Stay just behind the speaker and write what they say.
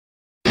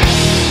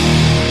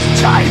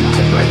Time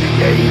to play the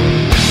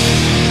game.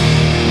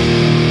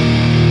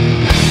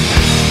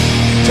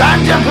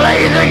 Time to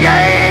play the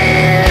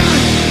game.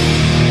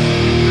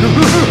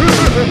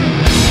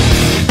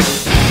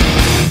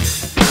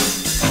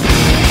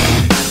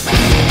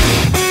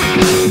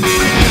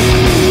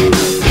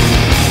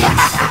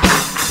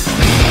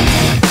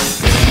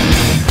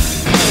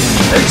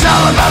 It's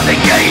all about the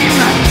game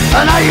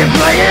and how you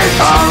play it.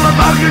 All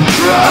about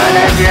control, and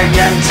if you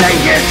can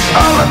take it,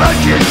 all about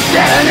your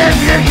debt. And if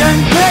you can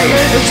pay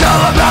it, it's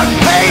all about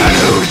pain. And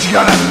who's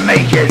gonna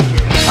make it?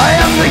 I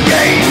am the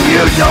game,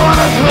 you don't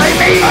wanna play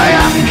me. I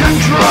am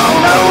control,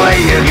 no way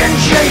you can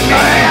shake me.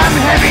 I am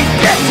heavy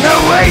debt, no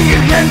way you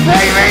can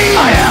pay me.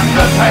 I am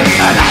the pain,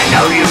 and I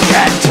know you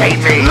can't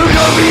take me. Look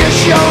over your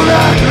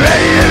shoulder,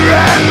 ready to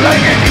run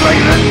like a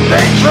Cleveland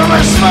bitch from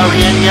a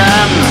smoking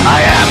gun.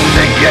 I am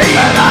the game,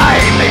 and I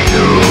may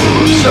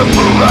lose. So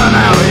move on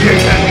out, you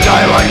can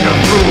die like a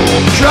fool.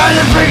 Trying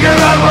to figure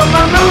out what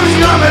my move's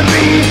gonna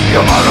be.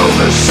 Come on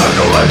over,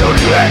 sucker, why don't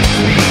you ask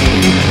me?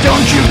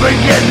 Don't you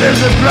forget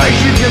there's a price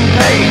you can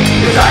pay.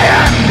 'Cause I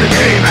am the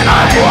game and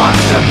I want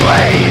to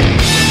play.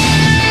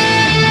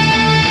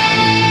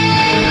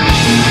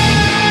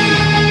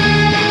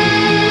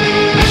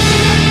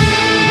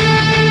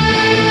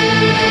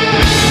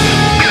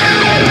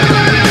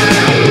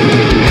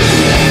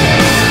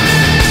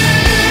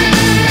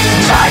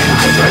 Time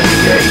to play the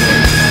game.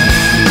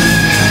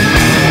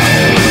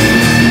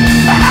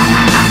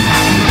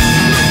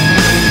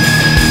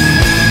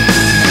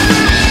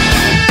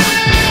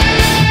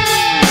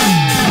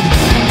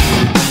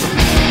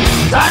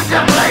 Time to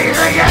play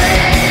the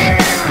game.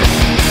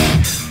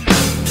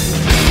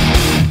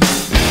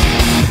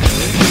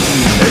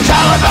 It's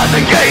all about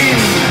the game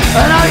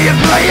and how you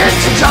play it.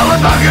 It's all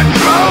about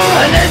control,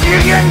 and if you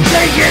can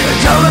take it,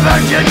 it's all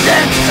about your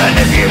debt. And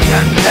if you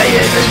can pay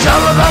it, it's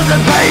all about the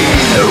pain.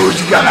 Who's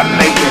gonna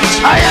make it?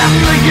 I am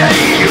the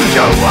game. You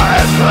don't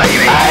wanna play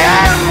me. I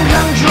am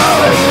control.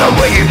 There's no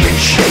way you can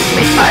shake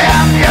me. I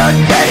am your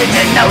debt, and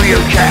you know you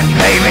can't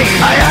pay me.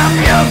 I am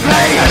your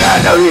pain, and I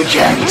know you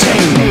can't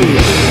take me.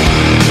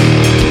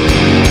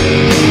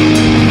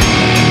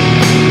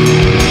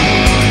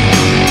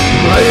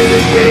 Play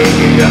the game,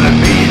 you're gonna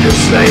be the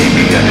same.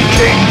 You're gonna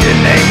change your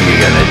name,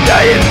 you're gonna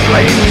die in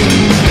flames.